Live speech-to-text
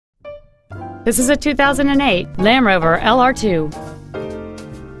This is a 2008 Land Rover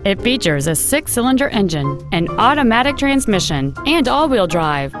LR2. It features a 6-cylinder engine, an automatic transmission, and all-wheel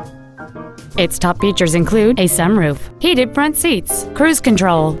drive. Its top features include a sunroof, heated front seats, cruise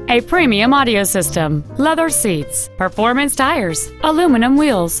control, a premium audio system, leather seats, performance tires, aluminum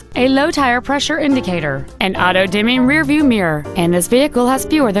wheels, a low tire pressure indicator, an auto-dimming rearview mirror, and this vehicle has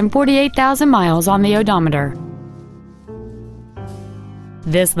fewer than 48,000 miles on the odometer.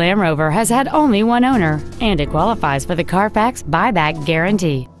 This Land Rover has had only one owner, and it qualifies for the Carfax buyback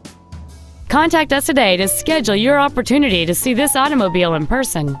guarantee. Contact us today to schedule your opportunity to see this automobile in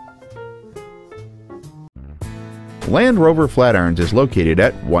person. Land Rover Flatirons is located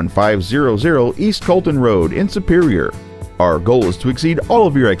at 1500 East Coalton Road in Superior. Our goal is to exceed all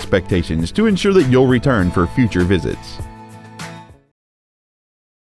of your expectations to ensure that you'll return for future visits.